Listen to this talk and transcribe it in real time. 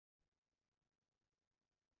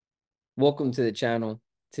Welcome to the channel.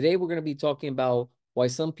 Today we're going to be talking about why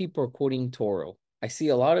some people are quitting Turo. I see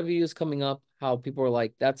a lot of videos coming up how people are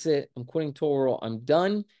like, that's it, I'm quitting Turo, I'm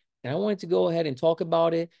done. And I wanted to go ahead and talk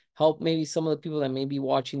about it, help maybe some of the people that may be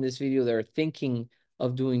watching this video that are thinking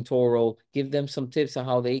of doing Turo, give them some tips on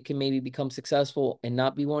how they can maybe become successful and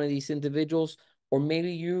not be one of these individuals. Or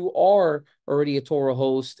maybe you are already a Turo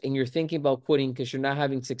host and you're thinking about quitting because you're not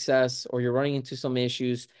having success or you're running into some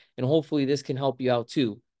issues. And hopefully this can help you out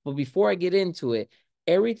too. But before I get into it,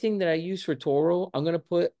 everything that I use for Turo, I'm going to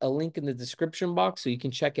put a link in the description box so you can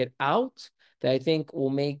check it out that I think will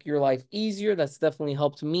make your life easier. That's definitely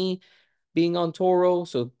helped me being on Turo.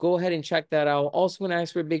 So go ahead and check that out. Also, going to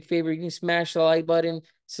ask for a big favor. You can smash the like button,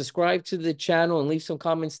 subscribe to the channel, and leave some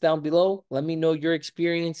comments down below. Let me know your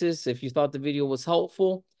experiences if you thought the video was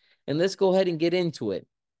helpful. And let's go ahead and get into it.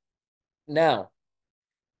 Now,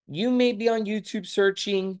 you may be on YouTube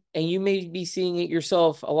searching and you may be seeing it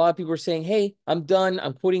yourself. A lot of people are saying, hey, I'm done.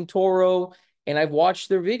 I'm quitting Turo. And I've watched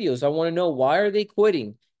their videos. I want to know, why are they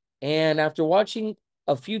quitting? And after watching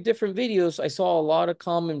a few different videos, I saw a lot of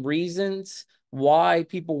common reasons why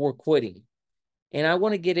people were quitting. And I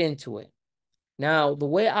want to get into it. Now, the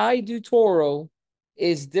way I do Turo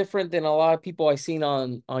is different than a lot of people I've seen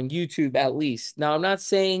on YouTube, at least. Now, I'm not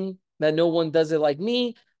saying that no one does it like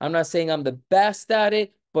me. I'm not saying I'm the best at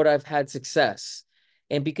it, but I've had success.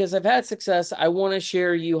 And because I've had success, I want to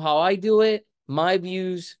share you how I do it, my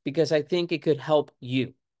views, because I think it could help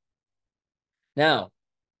you. Now,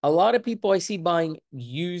 a lot of people I see buying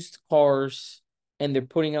used cars and they're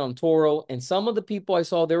putting it on Turo. And some of the people I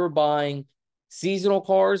saw, they were buying seasonal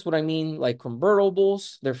cars. What I mean, like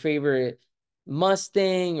convertibles, their favorite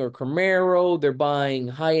Mustang or Camaro. They're buying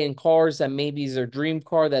high-end cars that maybe is their dream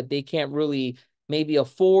car that they can't really maybe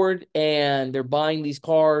afford. And they're buying these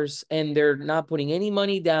cars and they're not putting any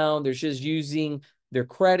money down. They're just using their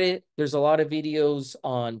credit. There's a lot of videos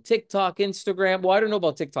on TikTok, Instagram. Well, I don't know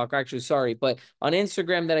about TikTok, actually, sorry, but on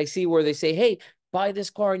Instagram that I see where they say, hey, buy this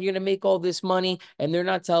car and you're going to make all this money. And they're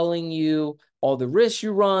not telling you all the risks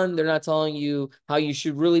you run. They're not telling you how you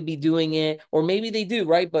should really be doing it. Or maybe they do,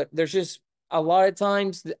 right? But there's just a lot of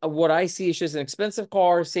times what I see is just an expensive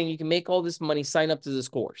car saying you can make all this money, sign up to this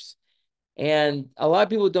course. And a lot of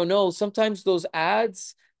people don't know, sometimes those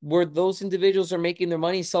ads where those individuals are making their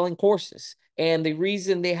money selling courses. And the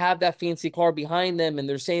reason they have that fancy car behind them and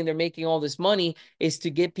they're saying they're making all this money is to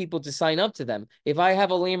get people to sign up to them. If I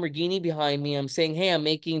have a Lamborghini behind me, I'm saying, hey, I'm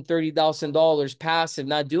making $30,000 passive,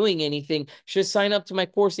 not doing anything. Just sign up to my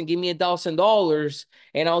course and give me $1,000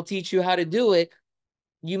 and I'll teach you how to do it.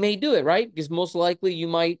 You may do it, right? Because most likely you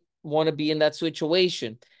might want to be in that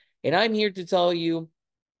situation. And I'm here to tell you,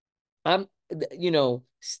 I'm, you know,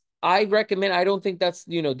 I recommend, I don't think that's,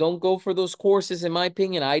 don't go for those courses, in my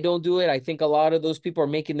opinion. I don't do it. I think a lot of those people are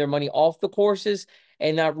making their money off the courses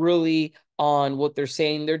and not really on what they're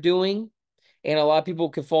saying they're doing. And a lot of people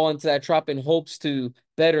can fall into that trap in hopes to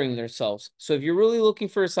bettering themselves. So if you're really looking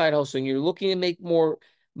for a side hustle and you're looking to make more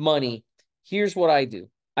money, here's what I do.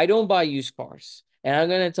 I don't buy used cars. And I'm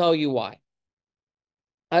going to tell you why.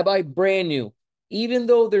 I buy brand new. Even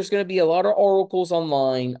though there's going to be a lot of articles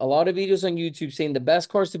online, a lot of videos on YouTube saying the best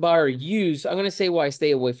cars to buy are used, I'm going to say why I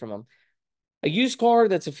stay away from them. A used car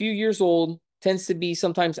that's a few years old tends to be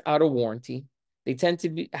sometimes out of warranty. They tend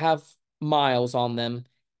to have miles on them.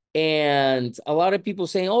 And a lot of people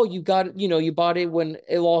saying, oh, you got, you bought it when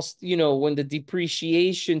it lost, when the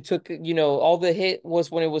depreciation took, all the hit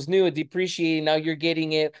was when it was new, it depreciated. Now you're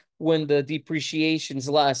getting it when the depreciation's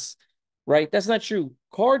less, right? That's not true.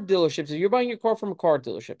 Car dealerships, if you're buying your car from a car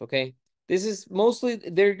dealership, okay, this is mostly,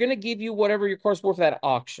 they're going to give you whatever your car's worth at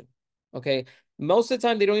auction, okay? Most of the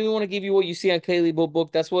time, they don't even want to give you what you see on Kaylee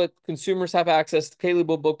Book. That's what consumers have access to, Kaylee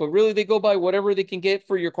Book. But really, they go by whatever they can get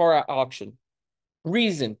for your car at auction.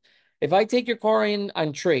 Reason, if I take your car in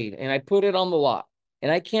on trade and I put it on the lot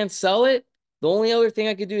and I can't sell it, the only other thing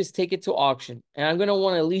I could do is take it to auction. And I'm going to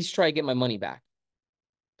want to at least try to get my money back.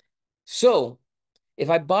 So if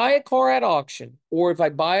I buy a car at auction or if I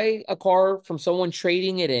buy a car from someone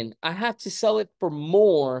trading it in, I have to sell it for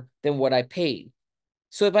more than what I paid.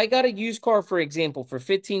 So if I got a used car, for example, for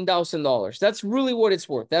 $15,000, that's really what it's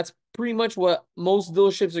worth. That's pretty much what most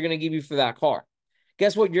dealerships are going to give you for that car.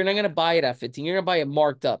 Guess what? You're not going to buy it at 15. You're going to buy it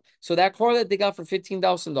marked up. So that car that they got for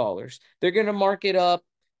 $15,000, they're going to mark it up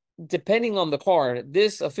depending on the car.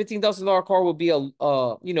 This, a $15,000 car would be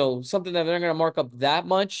something that they're going to mark up that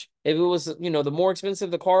much. If it was, the more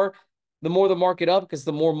expensive the car, the more they mark it up because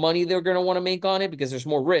the more money they're going to want to make on it because there's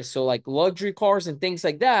more risk. So like luxury cars and things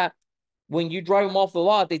like that, when you drive them off the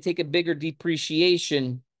lot, they take a bigger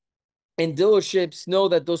depreciation. And dealerships know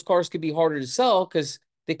that those cars could be harder to sell because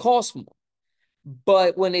they cost more.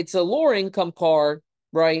 But when it's a lower income car,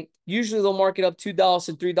 right, usually they'll mark it up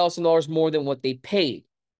 $2,000, $3,000 more than what they paid.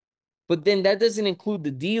 But then that doesn't include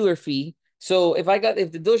the dealer fee. So if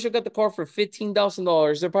the dealership got the car for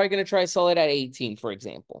 $15,000, they're probably going to try to sell it at 18, for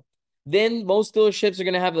example. Then most dealerships are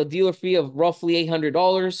going to have a dealer fee of roughly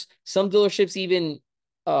 $800. Some dealerships even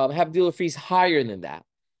have dealer fees higher than that.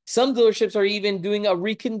 Some dealerships are even doing a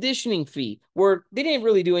reconditioning fee where they didn't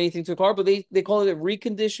really do anything to the car, but they call it a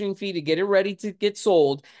reconditioning fee to get it ready to get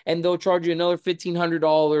sold, and they'll charge you another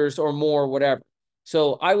 $1,500 or more, whatever.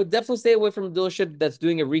 So I would definitely stay away from a dealership that's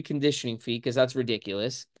doing a reconditioning fee because that's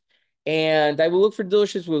ridiculous. And I will look for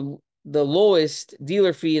dealerships with the lowest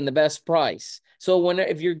dealer fee and the best price. So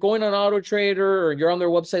if you're going on Auto Trader or you're on their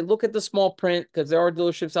website, look at the small print because there are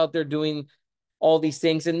dealerships out there doing all these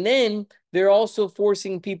things. And then they're also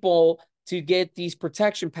forcing people to get these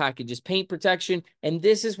protection packages, paint protection. And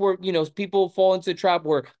this is where, people fall into the trap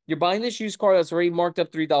where you're buying this used car that's already marked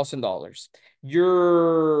up $3,000.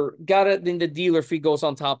 Then the dealer fee goes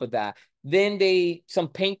on top of that. Then some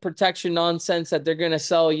paint protection nonsense that they're going to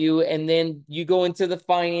sell you. And then you go into the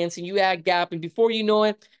finance and you add gap. And before you know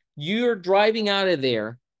it, you're driving out of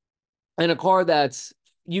there in a car that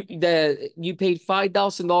you paid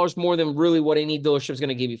 $5,000 more than really what any dealership is going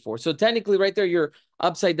to give you for. So technically right there, you're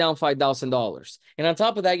upside down $5,000. And on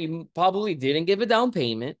top of that, you probably didn't give a down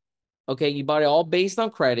payment. Okay. You bought it all based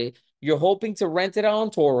on credit. You're hoping to rent it out on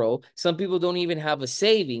Turo. Some people don't even have a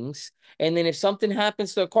savings. And then if something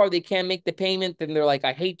happens to a car, they can't make the payment. Then they're like,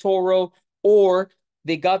 I hate Turo. Or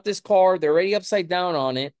they got this car, they're already upside down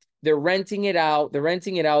on it. They're renting it out.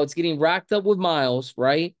 It's getting racked up with miles,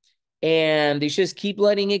 right? And they just keep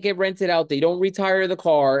letting it get rented out. They don't retire the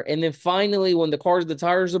car. And then finally, when the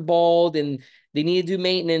tires are bald and they need to do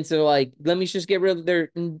maintenance, they're like, let me just get rid of They're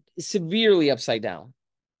severely upside down.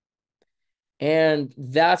 And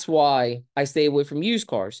that's why I stay away from used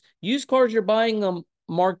cars. Used cars, you're buying them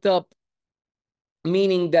marked up,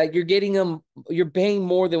 meaning that you're paying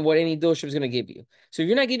more than what any dealership is going to give you. So if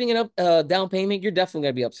you're not giving a down payment, you're definitely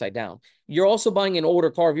going to be upside down. You're also buying an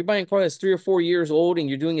older car. If you're buying a car that's 3 or 4 years old and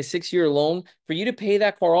you're doing a 6-year loan, for you to pay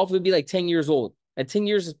that car off, it would be like 10 years old. At 10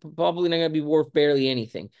 years, it's probably not going to be worth barely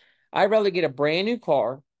anything. I'd rather get a brand new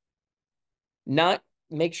car, not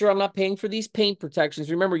make sure I'm not paying for these paint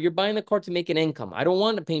protections. Remember, you're buying the car to make an income. I don't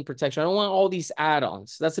want the paint protection. I don't want all these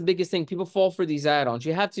add-ons. That's the biggest thing. People fall for these add-ons.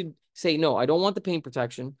 You have to say, no, I don't want the paint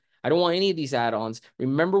protection. I don't want any of these add-ons.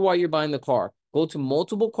 Remember why you're buying the car. Go to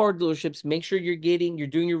multiple car dealerships. Make sure you're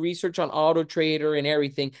doing your research on Auto Trader and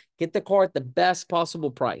everything. Get the car at the best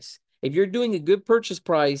possible price. If you're doing a good purchase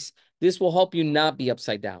price, this will help you not be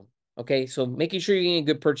upside down. Okay, so making sure you're getting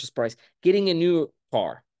a good purchase price, getting a new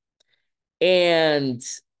car, and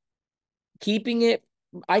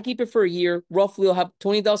I keep it for a year. Roughly, I'll have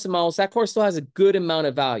 20,000 miles. That car still has a good amount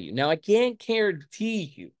of value. Now, I can't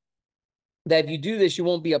guarantee you that if you do this, you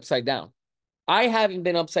won't be upside down. I haven't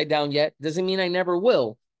been upside down yet. Doesn't mean I never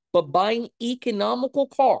will. But buying economical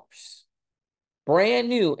cars, brand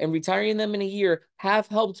new, and retiring them in a year have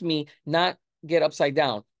helped me not get upside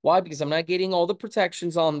down. Why? Because I'm not getting all the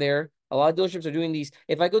protections on there. A lot of dealerships are doing these.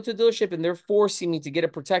 If I go to a dealership and they're forcing me to get a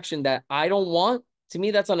protection that I don't want, to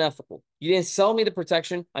me, that's unethical. You didn't sell me the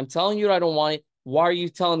protection. I'm telling you I don't want it. Why are you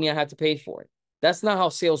telling me I have to pay for it? That's not how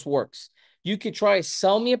sales works. You could try to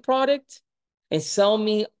sell me a product and sell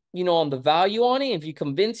me, on the value on it. If you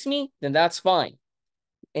convince me, then that's fine.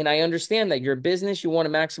 And I understand that you're a business, you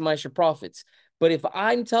want to maximize your profits. But if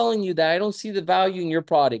I'm telling you that I don't see the value in your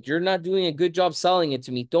product, you're not doing a good job selling it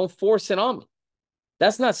to me, don't force it on me.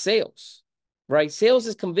 That's not sales, right? Sales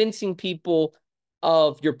is convincing people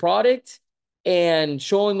of your product and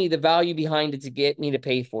showing me the value behind it to get me to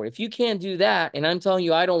pay for it. If you can't do that and I'm telling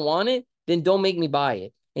you I don't want it, then don't make me buy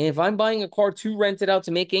it. And if I'm buying a car to rent it out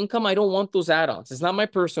to make income, I don't want those add-ons. It's not my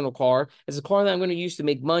personal car. It's a car that I'm going to use to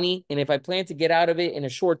make money. And if I plan to get out of it in a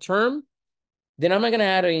short term, then I'm not going to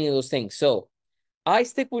add any of those things. So I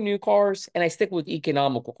stick with new cars and I stick with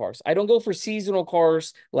economical cars. I don't go for seasonal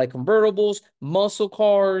cars like convertibles, muscle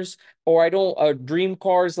cars, or I don't dream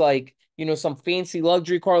cars like, some fancy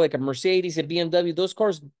luxury car like a Mercedes, a BMW. Those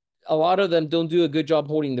cars, a lot of them don't do a good job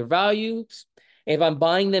holding their values. If I'm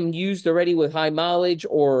buying them used already with high mileage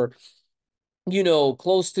or,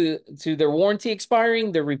 close to their warranty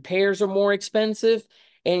expiring, their repairs are more expensive.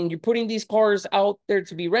 And you're putting these cars out there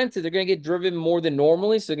to be rented, they're going to get driven more than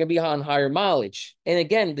normally, so they're going to be on higher mileage. And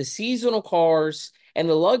again, the seasonal cars and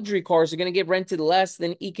the luxury cars are going to get rented less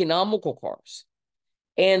than economical cars.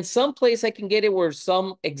 And some place I can get it where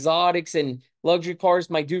some exotics and luxury cars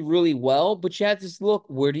might do really well, but you have to look,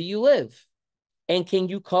 where do you live? And can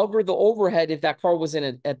you cover the overhead if that car was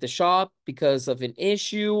at the shop because of an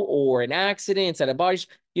issue or an accident inside a body?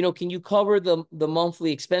 Can you cover the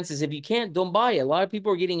monthly expenses? If you can't, don't buy it. A lot of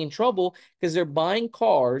people are getting in trouble because they're buying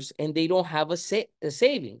cars and they don't have a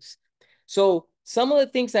savings. So some of the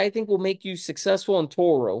things that I think will make you successful in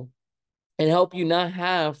Turo and help you not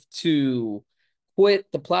have to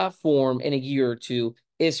quit the platform in a year or two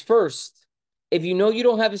is first, if you know you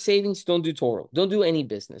don't have a savings, don't do Toro. Don't do any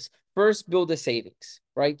business. First, build a savings,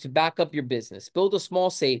 right? To back up your business. Build a small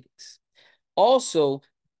savings. Also,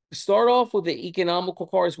 start off with the economical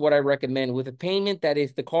car is what I recommend, with a payment that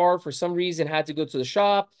if the car for some reason had to go to the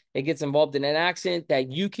shop, it gets involved in an accident, that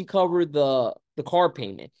you can cover the car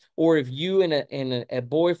payment. Or if you and a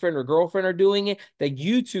boyfriend or girlfriend are doing it, that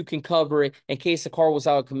you two can cover it in case the car was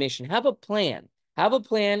out of commission. Have a plan. Have a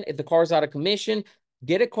plan if the car's out of commission.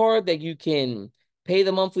 Get a car that you can pay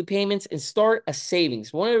the monthly payments and start a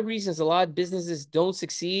savings. One of the reasons a lot of businesses don't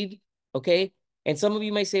succeed, okay, and some of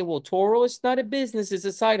you may say, well, Turo is not a business, it's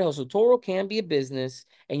a side hustle. Turo can be a business,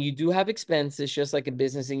 and you do have expenses just like a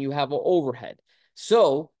business, and you have an overhead.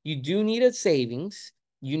 So you do need a savings.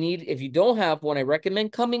 If you don't have one, I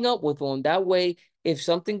recommend coming up with one. That way, if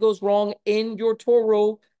something goes wrong in your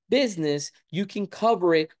Turo business, you can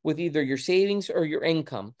cover it with either your savings or your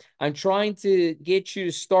income. I'm trying to get you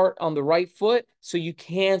to start on the right foot so you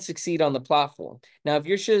can succeed on the platform. Now, if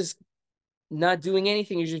you're just not doing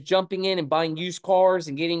anything, you're just jumping in and buying used cars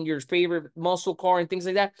and getting your favorite muscle car and things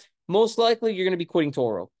like that, most likely you're going to be quitting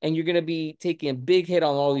Toro and you're going to be taking a big hit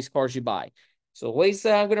on all these cars you buy. So the ways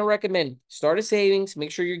that I'm going to recommend, start a savings,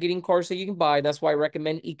 make sure you're getting cars that you can buy. That's why I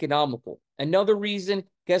recommend economical. Another reason,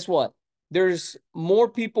 guess what? There's more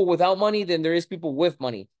people without money than there is people with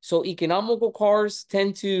money. So economical cars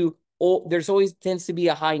there's always tends to be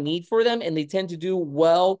a high need for them, and they tend to do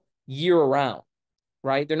well year round,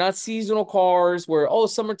 right? They're not seasonal cars where, oh,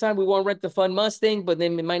 summertime, we want to rent the fun Mustang, but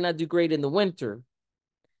then it might not do great in the winter.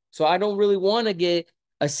 So I don't really want to get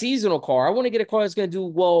a seasonal car. I want to get a car that's going to do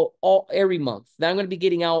well every month, that I'm going to be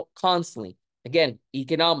getting out constantly. Again,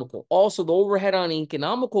 economical. Also, the overhead on an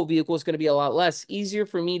economical vehicle is going to be a lot less, easier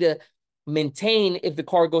for me to maintain if the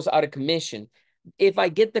car goes out of commission. If I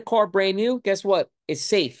get the car brand new, guess what? It's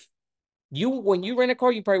safe. When you rent a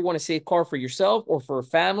car, you probably want to save a car for yourself or for a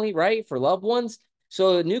family, right? For loved ones.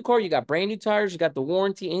 So a new car, you got brand new tires, you got the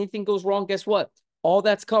warranty. Anything goes wrong, guess what? All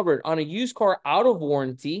that's covered. On a used car out of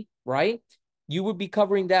warranty, right? You would be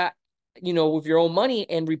covering that, with your own money,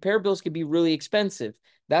 and repair bills could be really expensive.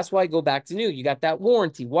 That's why I go back to new. You got that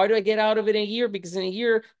warranty. Why do I get out of it in a year? Because in a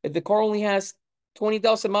year, if the car only has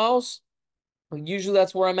 20,000 miles, usually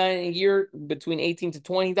that's where I'm at in a year, between 18 to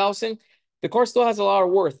 20,000. The car still has a lot of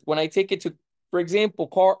worth. When I take it to, for example,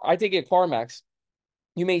 I take it to CarMax.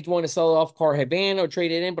 You may want to sell it off Car Havana or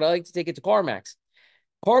trade it in, but I like to take it to CarMax.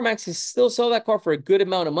 CarMax can still sell that car for a good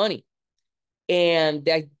amount of money. And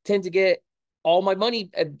I tend to get all my money,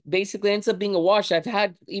 basically ends up being a wash. I've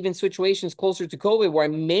had even situations closer to COVID where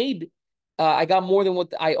I got more than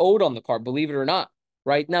what I owed on the car, believe it or not.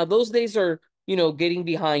 Right now, those days are, getting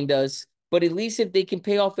behind us, but at least if they can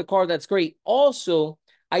pay off the car, that's great. Also,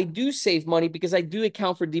 I do save money because I do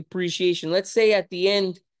account for depreciation. Let's say at the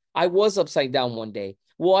end, I was upside down one day.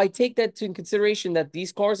 Well, I take that into consideration that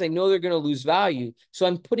these cars, I know they're going to lose value. So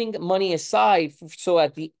I'm putting money aside. So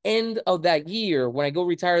at the end of that year, when I go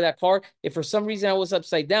retire that car, if for some reason I was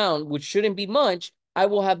upside down, which shouldn't be much, I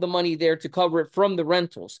will have the money there to cover it from the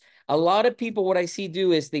rentals. A lot of people, what I see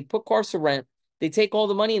do is they put cars to rent, they take all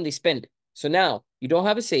the money and they spend it. So now you don't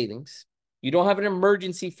have a savings. You don't have an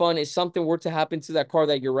emergency fund if something were to happen to that car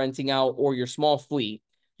that you're renting out or your small fleet.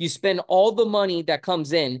 You spend all the money that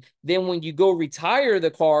comes in. Then when you go retire the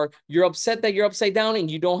car, you're upset that you're upside down and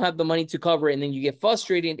you don't have the money to cover it. And then you get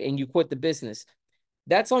frustrated and you quit the business.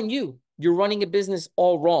 That's on you. You're running a business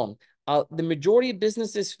all wrong. The majority of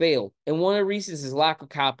businesses fail. And one of the reasons is lack of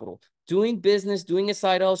capital. Doing business, doing a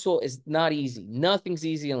side hustle is not easy. Nothing's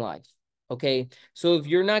easy in life. Okay. So if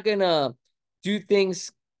you're not going to do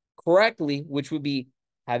things correctly, which would be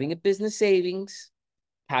having a business savings,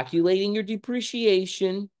 calculating your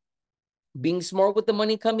depreciation, being smart with the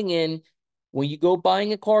money coming in, when you go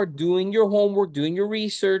buying a car, doing your homework, doing your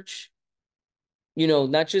research,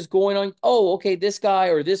 not just going on, oh, okay, this guy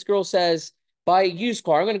or this girl says, buy a used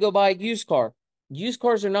car. I'm going to go buy a used car. Used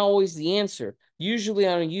cars are not always the answer. Usually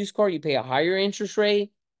on a used car, you pay a higher interest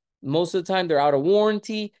rate. Most of the time, they're out of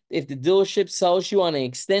warranty. If the dealership sells you on an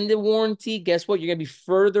extended warranty, guess what? You're going to be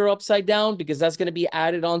further upside down because that's going to be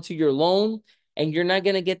added onto your loan, and you're not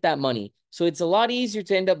going to get that money. So it's a lot easier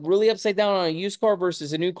to end up really upside down on a used car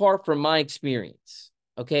versus a new car from my experience,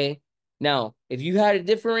 okay? Now, if you had a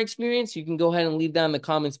different experience, you can go ahead and leave that in the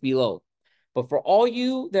comments below. But for all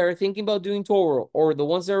you that are thinking about doing Turo or the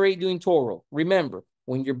ones that are already doing Turo, remember,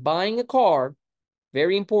 when you're buying a car,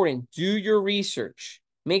 very important, do your research.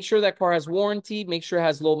 Make sure that car has warranty, make sure it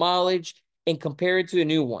has low mileage, and compare it to a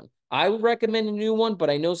new one. I would recommend a new one, but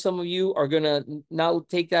I know some of you are going to not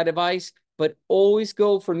take that advice, but always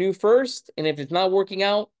go for new first. And if it's not working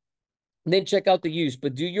out, then check out the used,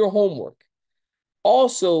 but do your homework.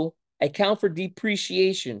 Also, account for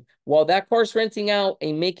depreciation. While that car's renting out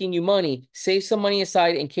and making you money, save some money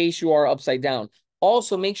aside in case you are upside down.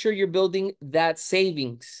 Also, make sure you're building that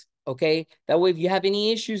savings, okay? That way, if you have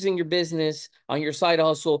any issues in your business, on your side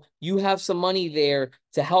hustle, you have some money there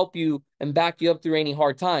to help you and back you up through any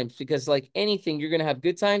hard times. Because like anything, you're going to have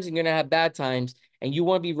good times and you're going to have bad times, and you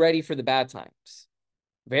want to be ready for the bad times.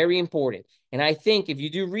 Very important. And I think if you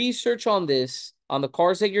do research on this, on the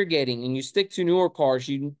cars that you're getting, and you stick to newer cars,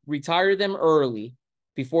 you retire them early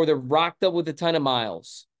before they're racked up with a ton of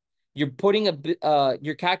miles. You're putting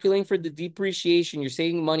you're calculating for the depreciation. You're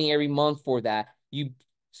saving money every month for that. You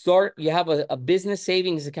have a business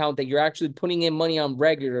savings account that you're actually putting in money on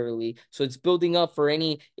regularly. So it's building up for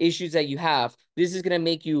any issues that you have. This is going to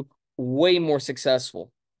make you way more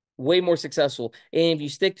successful. Way more successful. And if you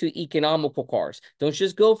stick to economical cars, don't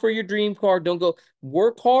just go for your dream car. Don't go,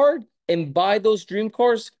 work hard and buy those dream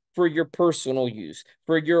cars for your personal use,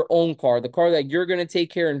 for your own car, the car that you're going to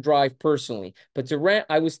take care and drive personally. But to rent,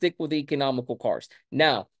 I would stick with economical cars.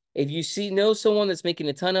 Now, if you know someone that's making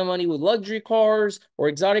a ton of money with luxury cars or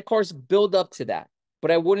exotic cars, build up to that.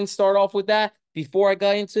 But I wouldn't start off with that before I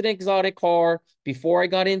got into an exotic car, before I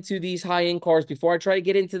got into these high-end cars, before I try to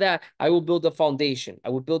get into that. I will build a foundation. I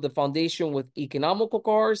would build a foundation with economical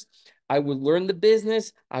cars. I would learn the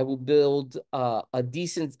business. I will build a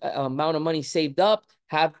decent amount of money saved up,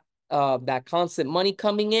 have that constant money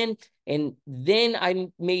coming in, and then I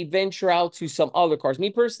may venture out to some other cars. Me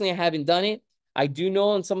personally, I haven't done it. I do know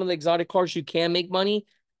on some of the exotic cars you can make money.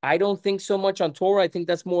 I don't think so much on Turo. I think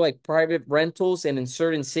that's more like private rentals and in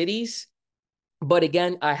certain cities. But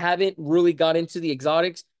again, I haven't really got into the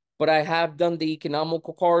exotics, but I have done the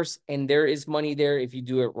economical cars, and there is money there if you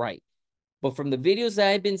do it right. But from the videos that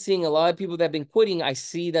I've been seeing, a lot of people that have been quitting, I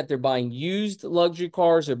see that they're buying used luxury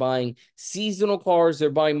cars, they're buying seasonal cars, they're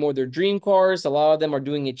buying more their dream cars. A lot of them are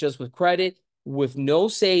doing it just with credit, with no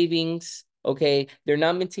savings. Okay, they're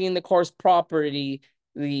not maintaining the car's property,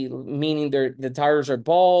 meaning the tires are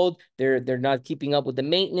bald, they're not keeping up with the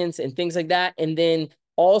maintenance and things like that. And then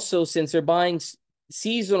also, since they're buying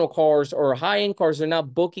seasonal cars or high-end cars, they're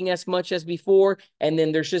not booking as much as before, and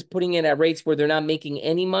then they're just putting it at rates where they're not making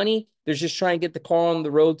any money. They're just trying to get the car on the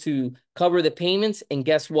road to cover the payments, and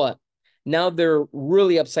guess what? Now they're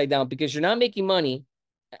really upside down because you're not making money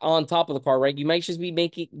on top of the car, right? You might just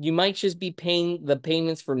be paying the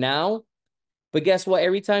payments for now. But guess what?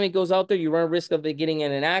 Every time it goes out there, you run a risk of it getting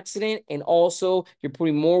in an accident. And also, you're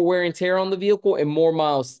putting more wear and tear on the vehicle and more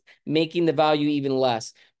miles, making the value even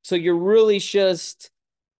less. So you're really just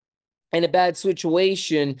in a bad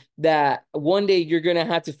situation that one day you're going to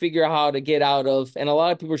have to figure out how to get out of. And a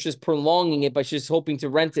lot of people are just prolonging it by just hoping to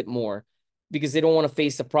rent it more because they don't want to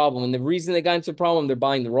face the problem. And the reason they got into the problem, they're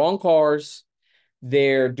buying the wrong cars.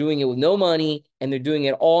 They're doing it with no money, and they're doing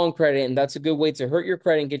it all on credit. And that's a good way to hurt your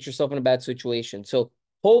credit and get yourself in a bad situation. So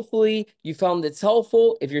hopefully you found this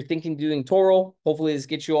helpful. If you're thinking doing Turo, hopefully this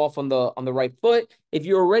gets you off on the right foot. If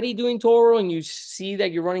you're already doing Turo and you see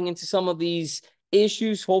that you're running into some of these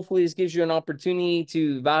issues, hopefully this gives you an opportunity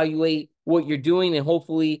to evaluate what you're doing, and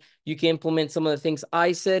hopefully you can implement some of the things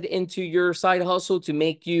I said into your side hustle to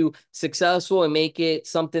make you successful and make it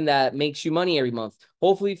something that makes you money every month.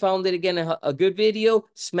 Hopefully you found it, again, a good video.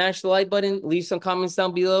 Smash the like button, leave some comments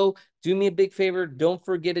down below. Do me a big favor, don't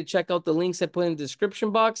forget to check out the links I put in the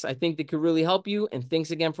description box. I think they could really help you, and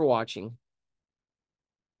thanks again for watching.